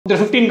There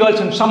are 15 girls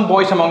and some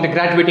boys among the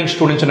graduating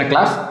students in a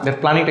class. They're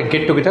planning to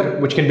get together,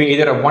 which can be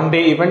either a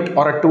 1-day event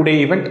or a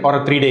 2-day event or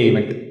a 3-day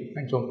event.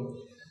 And so,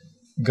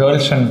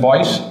 girls and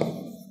boys,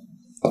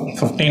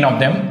 15 of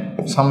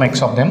them, some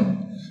X of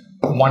them,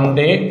 1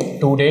 day,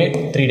 2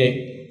 day, 3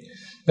 day.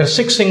 There are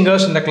 6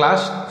 singers in the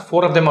class,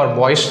 4 of them are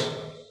boys.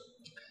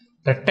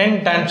 There are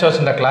 10 dancers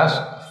in the class,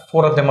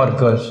 4 of them are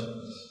girls.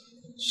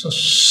 So,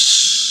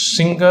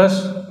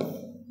 singers,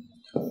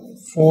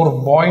 4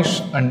 boys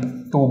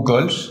and 2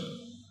 girls.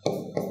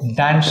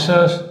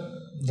 Dancers,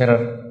 there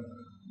are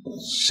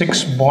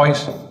 6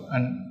 boys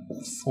and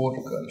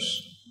 4 girls.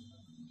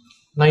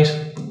 Nice.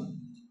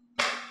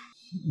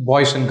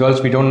 Boys and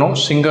girls we don't know.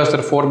 Singers,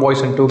 there are 4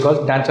 boys and 2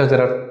 girls. Dancers,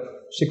 there are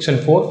 6 and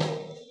 4.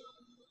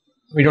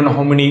 We don't know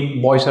how many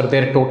boys are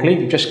there totally.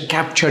 We just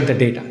captured the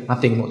data,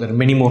 nothing more. There are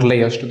many more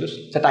layers to this.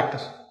 Let's attack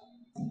this.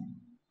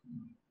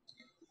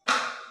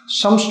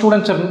 Some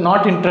students are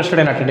not interested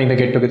in attending the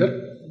get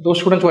together. Those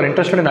students who are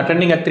interested in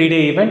attending a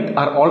 3-day event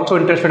are also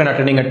interested in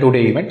attending a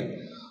 2-day event.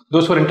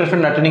 Those who are interested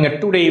in attending a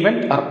 2-day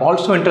event are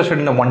also interested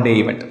in a 1-day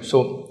event.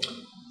 So,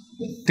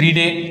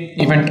 3-day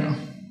event,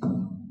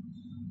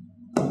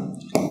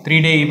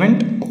 3-day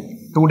event,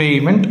 2-day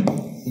event,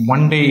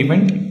 1-day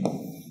event,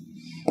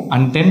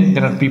 and then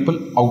there are people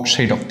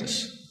outside of this.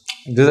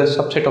 This is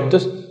a subset of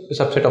this, a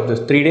subset of this.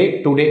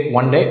 3-day, 2-day,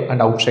 1-day,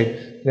 and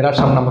outside. There are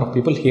some number of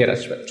people here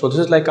as well. So, this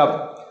is like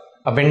a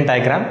Venn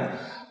diagram.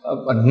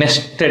 A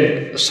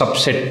nested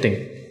subset thing,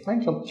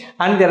 right? So,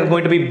 and there are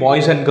going to be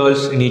boys and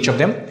girls in each of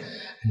them,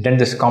 and then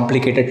this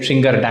complicated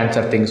singer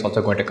dancer thing is also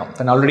going to come.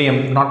 And already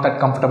I'm not that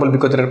comfortable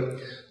because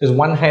there's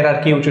one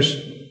hierarchy which is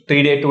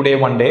 3-day, 2-day,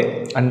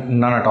 1-day, and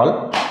none at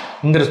all.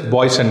 And there is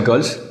boys and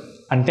girls,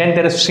 and then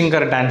there is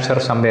singer dancer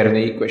somewhere in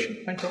the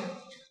equation. Right? So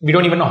we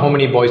don't even know how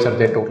many boys are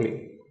there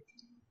totally.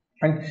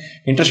 Right?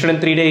 Interested in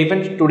 3-day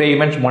events, 2-day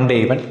events,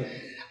 1-day event.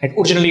 I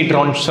originally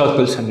drawn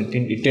circles and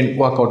it didn't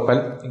work out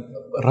well.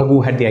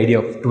 Raghu had the idea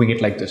of doing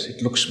it like this.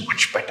 It looks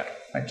much better.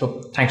 Right?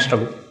 So thanks,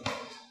 Raghu.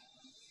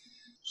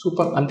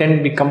 Super. And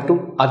then we come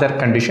to other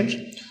conditions.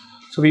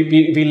 So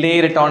we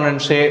layer it on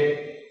and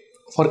say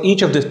for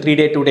each of this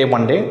 3-day, 2-day,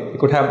 1-day, we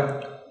could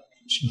have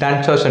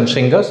dancers and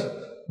singers,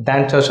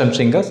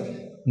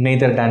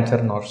 neither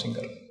dancer nor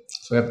singer.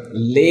 So we have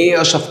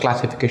layers of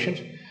classifications.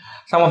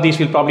 Some of these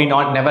will probably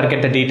never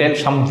get the detail.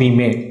 Some we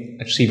may.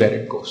 Let's see where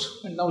it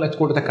goes. And now let's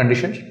go to the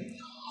conditions.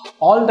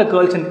 All the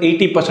girls and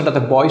 80% of the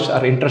boys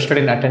are interested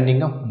in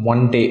attending a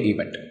 1-day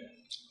event.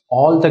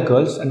 All the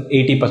girls and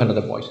 80% of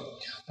the boys.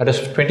 That is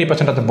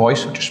 20% of the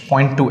boys, which is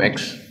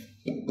 0.2x,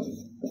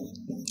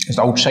 is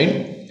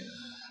outside.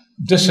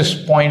 This is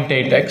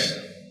 0.8x.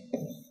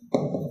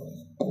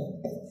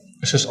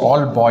 This is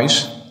all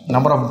boys.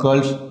 Number of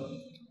girls,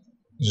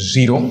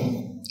 0.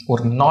 Who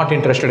are not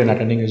interested in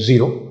attending is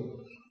 0.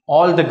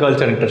 All the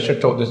girls are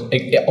interested. So this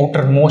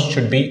outermost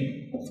should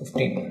be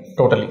 15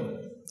 totally.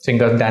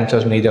 Singers,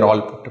 dancers, neither,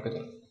 all put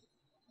together.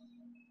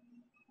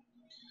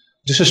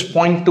 This is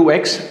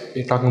 0.2x.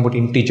 We're talking about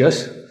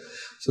integers.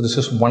 So this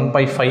is 1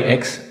 by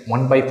 5x.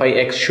 1 by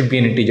 5x should be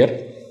an integer,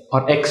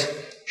 or x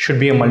should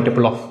be a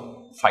multiple of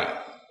 5.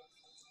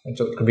 And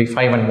so it could be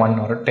 5 and 1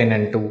 or 10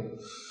 and 2.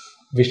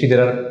 Obviously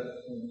there are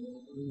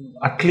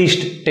at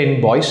least 10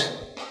 boys.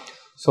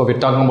 So we're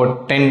talking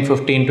about 10,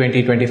 15,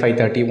 20, 25,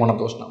 30, one of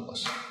those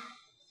numbers.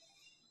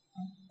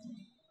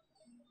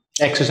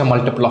 X is a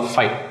multiple of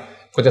 5.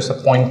 So there's a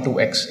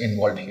 0.2x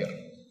involved here.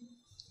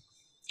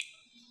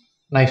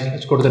 Nice.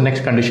 Let's go to the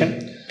next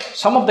condition.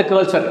 Some of the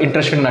girls are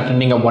interested in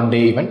attending a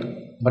 1-day event,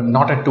 but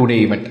not a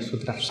 2-day event. So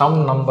there are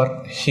some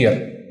number here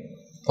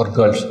for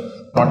girls,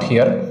 not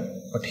here,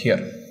 but here.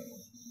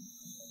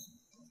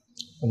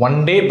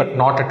 1 day, but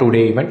not a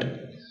 2-day event.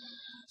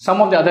 Some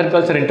of the other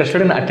girls are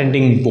interested in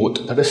attending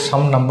both. That is,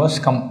 some numbers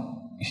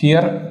come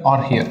here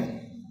or here,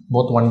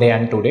 both 1 day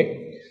and 2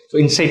 day. So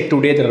inside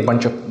 2 day, there are a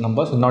bunch of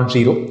numbers, not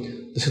 0.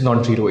 This is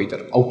not 0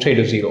 either. Outside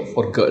is 0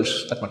 for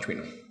girls. That much we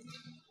know.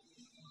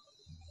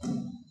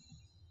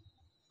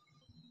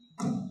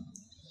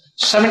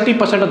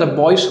 70% of the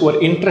boys who are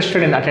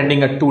interested in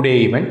attending a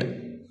 2-day event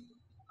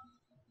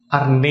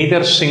are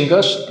neither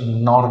singers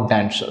nor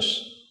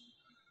dancers.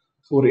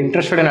 So who are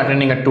interested in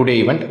attending a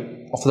 2-day event.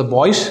 Of the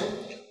boys,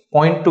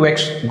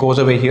 0.2x goes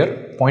away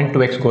here.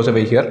 0.2x goes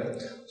away here.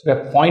 So we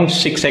have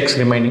 0.6x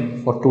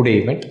remaining for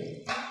 2-day event.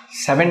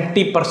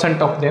 70%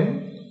 of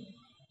them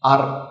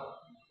are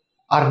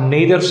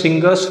neither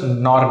singers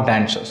nor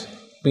dancers.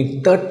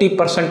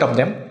 30% of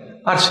them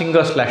are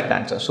singers /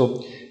 dancers.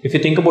 So if you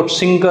think about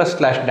singers /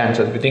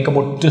 dancers, if you think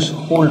about this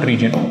whole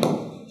region,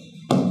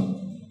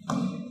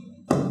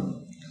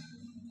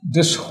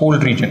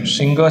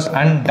 singers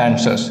and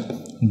dancers,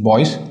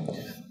 boys,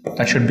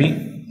 that should be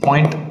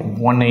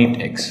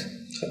 0.18x.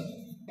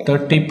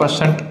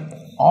 30%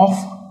 of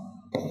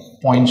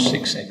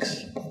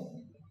 0.6x.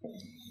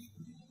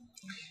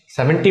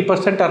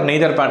 70% are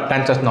neither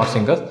dancers nor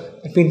singers.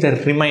 That means the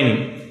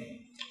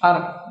remaining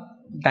are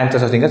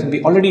dancers or singers.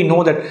 We already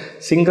know that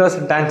singers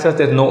and dancers,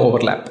 there's no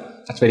overlap.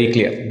 That's very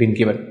clear, been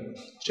given.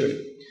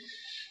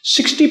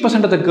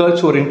 60% of the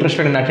girls who are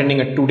interested in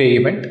attending a two-day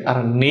event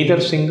are neither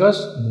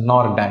singers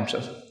nor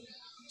dancers.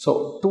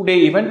 So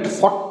two-day event,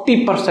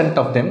 40%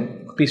 of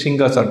them would be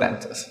singers or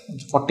dancers.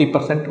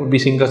 40% would be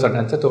singers or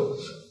dancers. So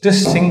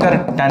this singer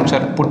and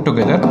dancer put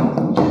together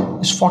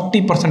is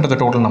 40% of the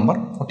total number.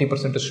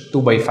 40% is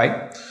 2 by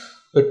 5.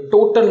 The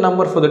total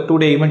number for the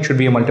two-day event should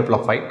be a multiple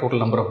of 5. Total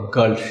number of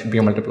girls should be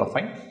a multiple of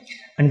 5.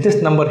 And this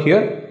number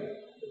here,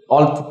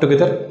 all put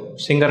together,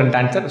 singer and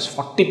dancer, is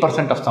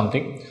 40% of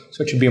something.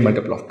 So it should be a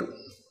multiple of 2.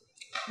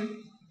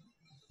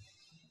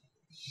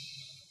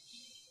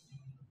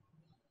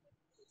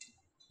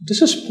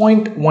 This is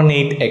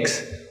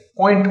 0.18x.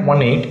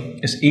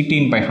 0.18 is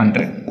 18 by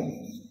 100.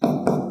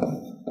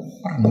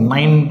 Or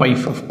 9 by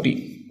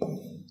 50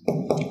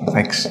 of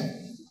x.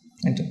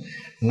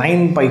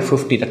 9 by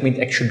 50, that means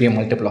x should be a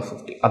multiple of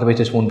 50. Otherwise,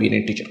 this won't be an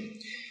integer.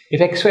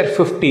 If x were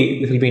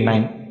 50, this will be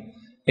 9.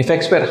 If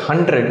x were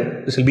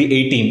 100, this will be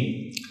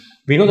 18.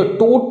 We know the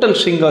total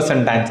singers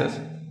and dancers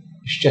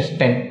is just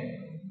 10.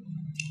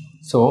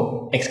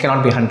 So x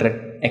cannot be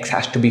 100. X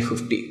has to be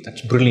 50.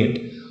 That's brilliant.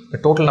 The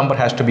total number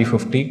has to be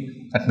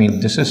 50. That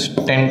means this is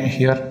 10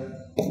 here.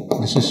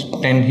 This is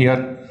 10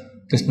 here.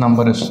 This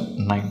number is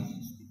 9.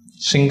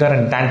 Singer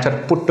and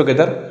dancer put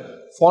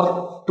together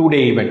for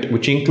two-day event,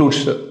 which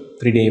includes the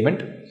three-day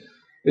event,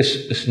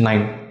 is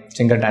 9.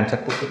 Singer dancer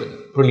put together.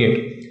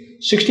 Brilliant.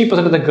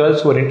 60% of the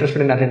girls who are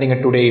interested in attending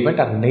a two-day event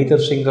are neither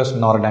singers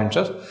nor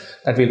dancers.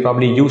 That we'll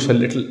probably use a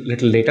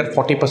little later.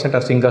 40%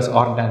 are singers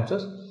or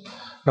dancers.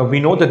 Now we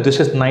know that this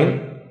is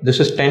 9, this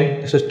is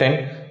 10, this is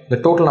 10. The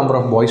total number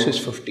of boys is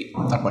 50.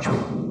 That much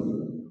more.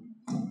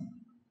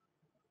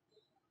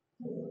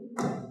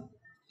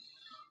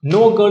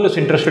 No girl is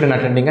interested in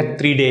attending a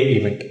three-day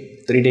event.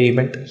 Three-day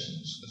event is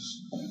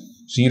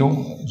 0,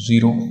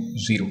 0,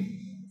 0.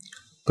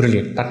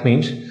 Brilliant. That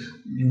means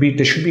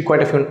there should be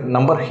quite a few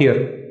number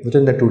here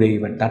within the two-day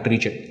event, that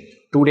region.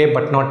 2-day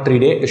but not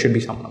 3-day, there should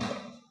be some number.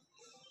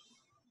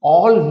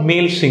 All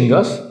male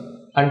singers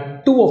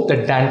and 2 of the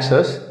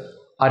dancers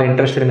are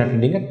interested in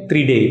attending a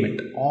 3-day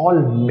event. All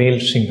male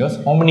singers.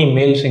 How many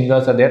male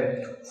singers are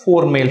there?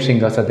 4 male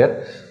singers are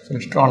there. So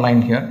let's draw a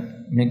line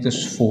here. Make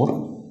this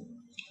 4.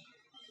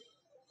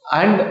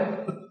 And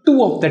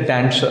 2 of the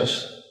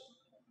dancers.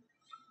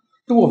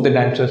 2 of the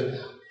dancers.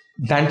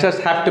 Dancers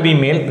have to be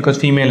male because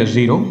female is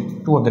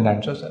 0. 2 of the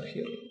dancers are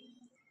here.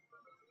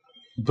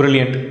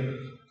 Brilliant.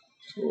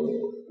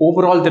 So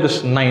overall there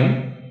is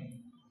 9.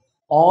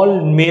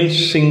 All male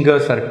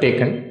singers are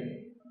taken.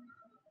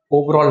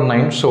 Overall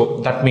 9. So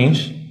that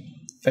means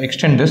if I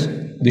extend this,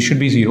 this should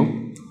be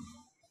 0.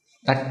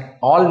 That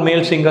all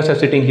male singers are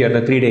sitting here,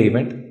 the 3-day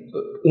event.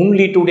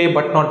 Only 2-day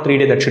but not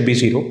 3-day, that should be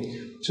 0.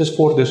 This is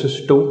 4, this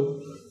is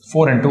 2.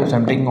 4 and 2. So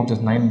I'm taking off this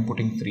 9 and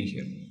putting 3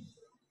 here.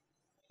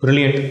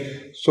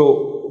 Brilliant.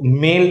 So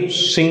male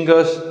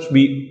singers should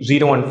be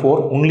 0 and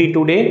 4. Only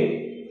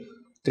 2-day,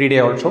 3-day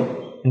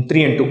also. And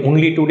 3 and 2.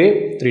 Only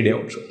 2-day, 3-day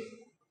also.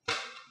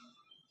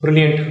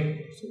 Brilliant.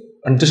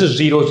 And this is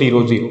 0,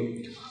 0, 0.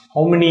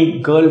 How many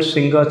girl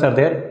singers are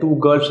there? 2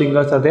 girl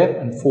singers are there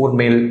and 4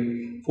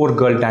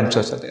 girl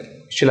dancers are there.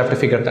 She'll have to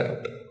figure that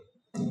out.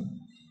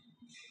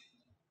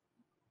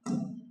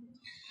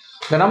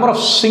 The number of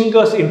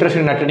singers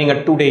interested in attending a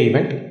 2-day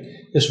event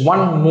is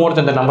 1 more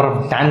than the number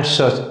of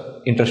dancers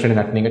interested in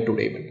attending a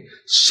 2-day event.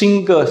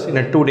 Singers in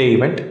a 2-day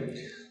event,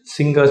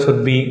 singers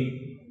would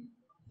be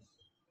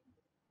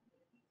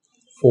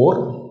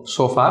 4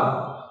 so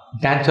far.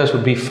 Dancers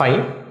would be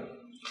 5.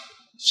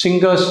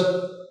 Singers,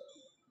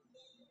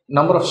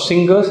 number of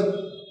singers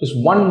is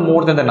 1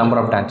 more than the number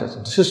of dancers.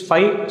 This is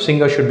 5,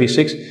 singers should be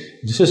 6.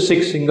 This is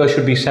 6, singers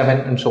should be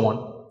 7, and so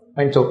on.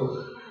 And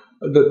so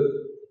the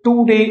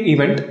 2-day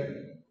event,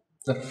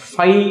 the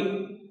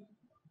 5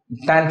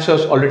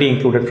 dancers already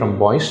included from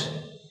boys.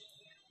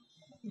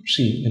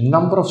 See, the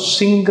number of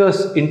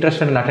singers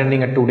interested in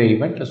attending a 2-day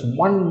event is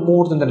 1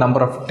 more than the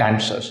number of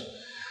dancers.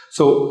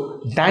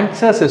 So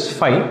dancers is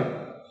 5.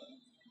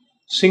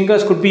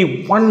 Singers could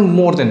be 1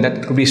 more than that.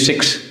 It could be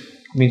 6.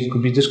 It means it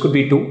could be, this could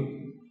be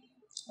 2.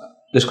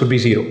 This could be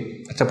 0.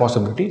 That's a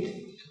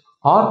possibility.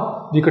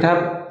 Or we could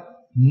have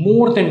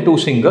more than 2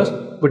 singers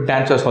with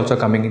dancers also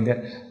coming in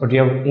there. But we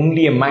have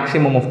only a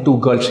maximum of 2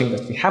 girl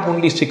singers. We have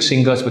only 6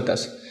 singers with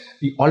us.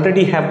 We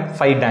already have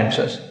 5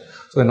 dancers.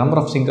 So the number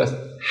of singers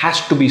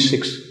has to be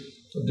 6.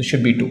 So this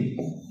should be 2.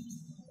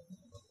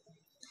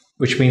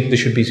 Which means this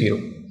should be 0.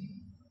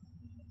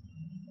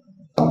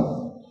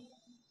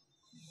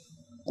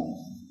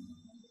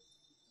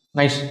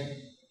 Nice.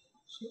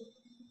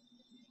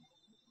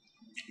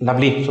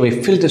 Lovely. So we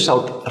filled this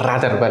out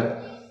rather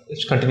well.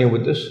 Let's continue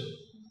with this.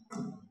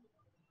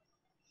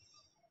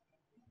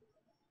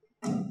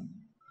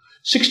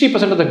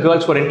 60% of the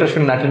girls who are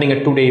interested in attending a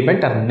 2-day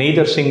event are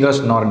neither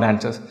singers nor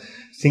dancers.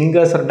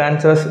 Singers or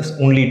dancers is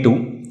only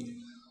 2.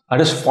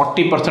 That is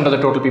 40% of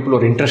the total people who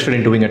are interested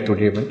in doing a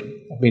 2-day event.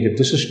 That means if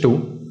this is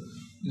 2,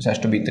 this has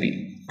to be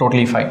 3.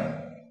 Totally 5.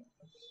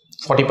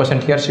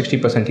 40% here,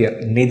 60%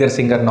 here. Neither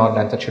singer nor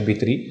dancer should be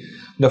 3.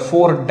 The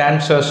 4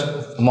 dancers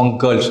among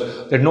girls.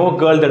 There is no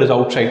girl that is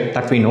outside,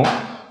 that we know.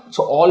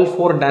 So all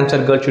 4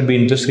 dancer girls should be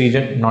in this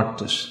region, not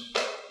this.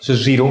 This is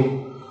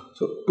 0.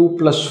 So 2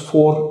 plus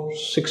 4,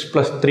 6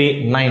 plus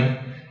 3,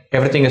 9.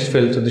 Everything is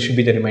filled. So this should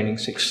be the remaining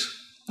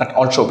 6. That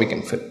also we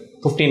can fill.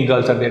 15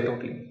 girls are there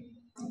totally.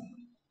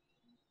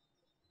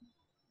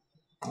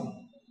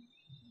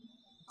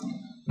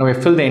 Now we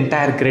fill the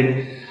entire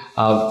grid.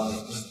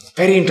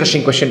 Very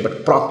interesting question,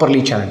 but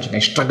properly challenging. I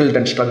struggled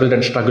and struggled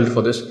and struggled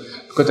for this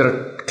because there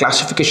are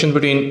classifications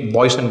between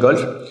boys and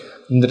girls.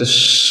 And there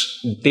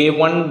is day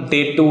 1,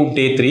 day 2,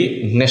 day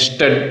 3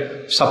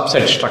 nested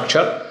subset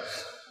structure,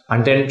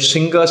 and then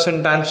singers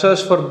and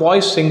dancers for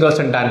boys, singers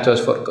and dancers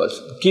for girls.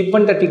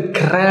 Given that we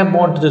grab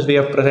onto this way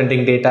of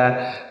presenting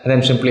data and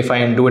then simplify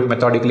and do it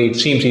methodically, it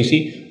seems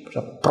easy, but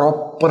a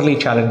properly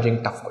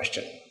challenging, tough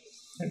question.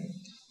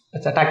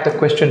 Let's attack the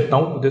question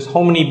now. This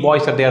how many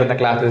boys are there in the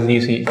class is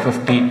easy.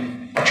 50.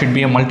 It should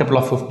be a multiple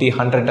of 50.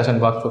 100 doesn't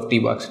work. 50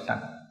 works.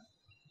 Done.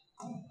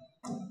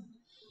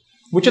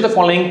 Which of the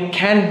following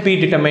can be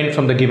determined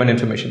from the given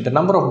information? The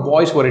number of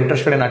boys who are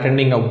interested in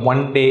attending a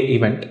one-day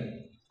event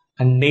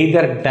and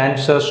neither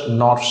dancers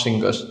nor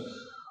singers.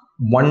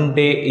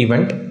 One-day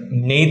event,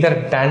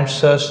 neither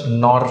dancers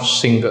nor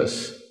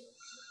singers.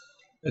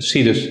 Let's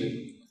see this.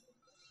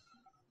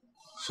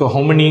 So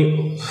how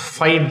many?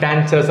 5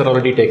 dancers are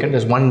already taken.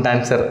 There's 1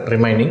 dancer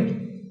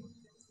remaining.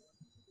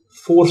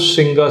 4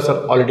 singers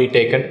are already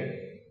taken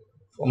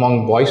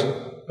among boys,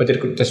 but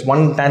there's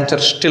 1 dancer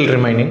still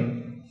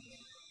remaining.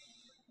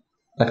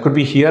 That could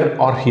be here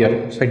or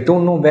here. So I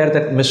don't know where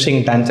that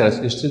missing dancer is.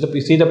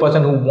 Is he the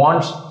person who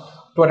wants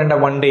to attend a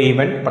one-day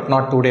event but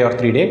not 2-day or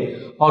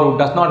 3-day, or who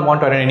does not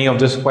want to attend any of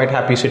this, quite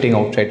happy sitting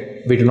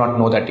outside? We do not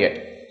know that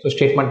yet. So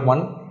statement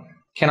 1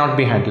 cannot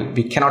be handled.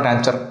 We cannot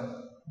answer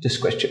this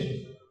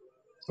question.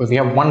 So if we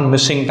have 1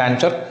 missing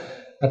dancer,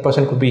 that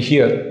person could be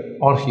here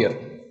or here,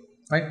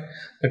 right?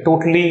 The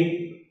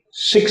totally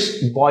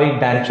 6 boy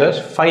dancers,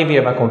 5 we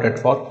have accounted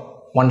for,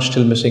 1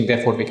 still missing,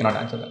 therefore we cannot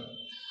answer that.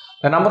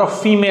 The number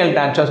of female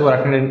dancers who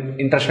are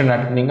interested in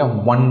attending a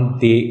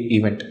one-day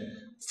event.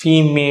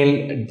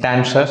 Female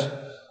dancers,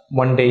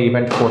 one-day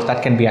event, 4,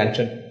 that can be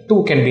answered.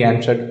 2 can be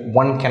answered,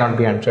 1 cannot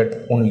be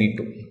answered, only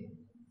 2.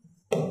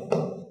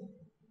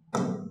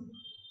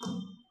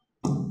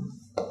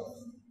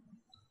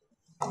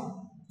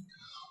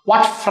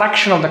 What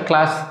fraction of the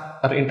class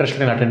are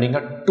interested in attending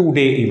a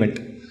 2-day event?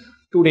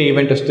 2-day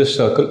event is this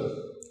circle.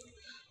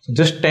 So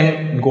this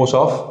 10 goes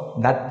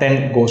off, that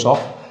 10 goes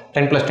off,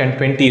 10 plus 10,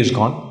 20 is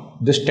gone,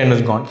 this 10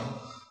 is gone,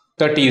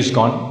 30 is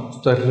gone.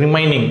 So the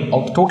remaining,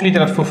 totally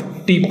there are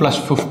 50 plus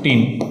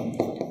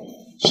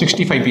 15,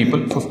 65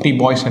 people, 50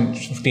 boys and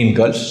 15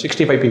 girls,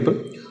 65 people,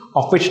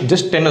 of which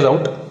this 10 is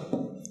out,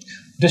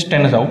 this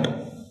 10 is out,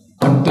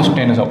 and this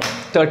 10 is out,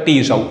 30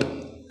 is out.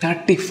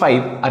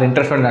 35 are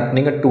interested in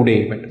attending a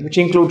 2-day event, which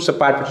includes a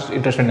part which is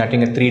interested in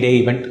attending a 3-day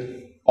event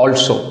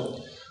also.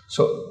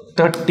 So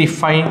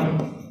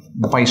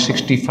 35 by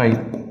 65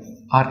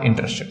 are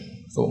interested.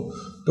 So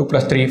 2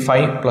 plus 3,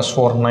 5 plus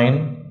 4,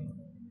 9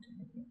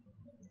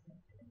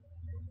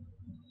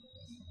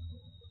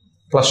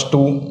 plus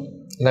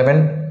 2,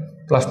 11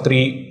 plus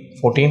 3,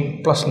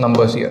 14 plus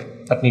numbers here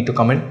that need to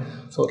come in.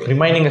 So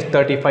remaining is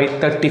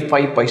 35,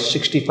 35 by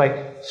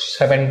 65,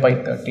 7 by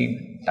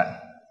 13, done.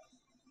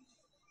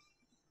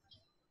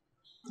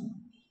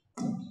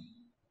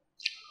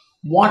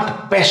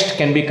 What best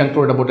can be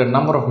concluded about the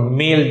number of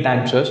male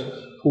dancers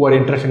who are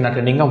interested in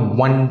attending a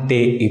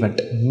one-day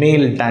event?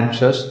 Male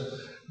dancers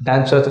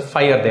 5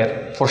 are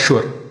there for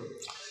sure.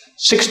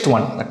 6th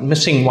one, that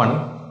missing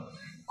one,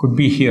 could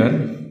be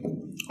here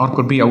or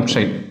could be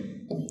outside.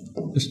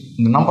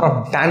 The number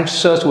of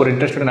dancers who are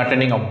interested in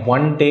attending a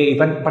one-day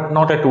event but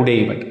not a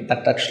 2-day event,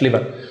 that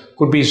sliver,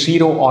 could be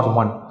 0 or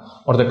 1,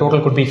 or the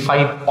total could be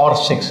 5 or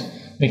 6.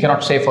 We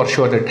cannot say for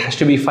sure that it has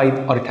to be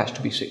 5 or it has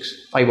to be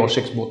 6. 5 or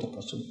 6, both are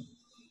possible.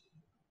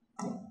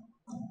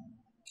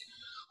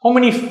 How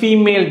many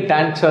female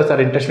dancers are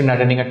interested in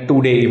attending a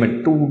 2-day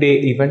event? 2-day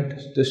event,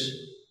 this,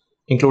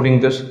 including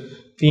this,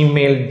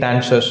 female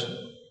dancers,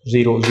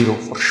 0, 0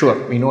 for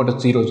sure. We know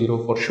that's 0,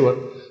 0 for sure,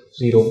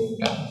 0,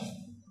 yeah.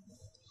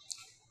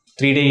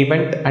 3-day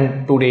event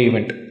and 2-day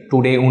event.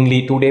 2-day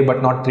only, 2-day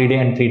but not 3-day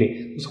and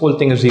 3-day. This whole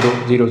thing is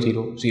 0, 0,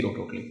 0, 0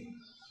 totally.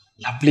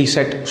 Lovely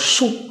set,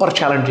 super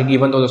challenging,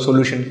 even though the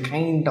solution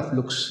kind of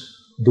looks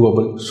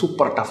doable.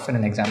 Super tough in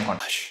an exam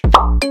context.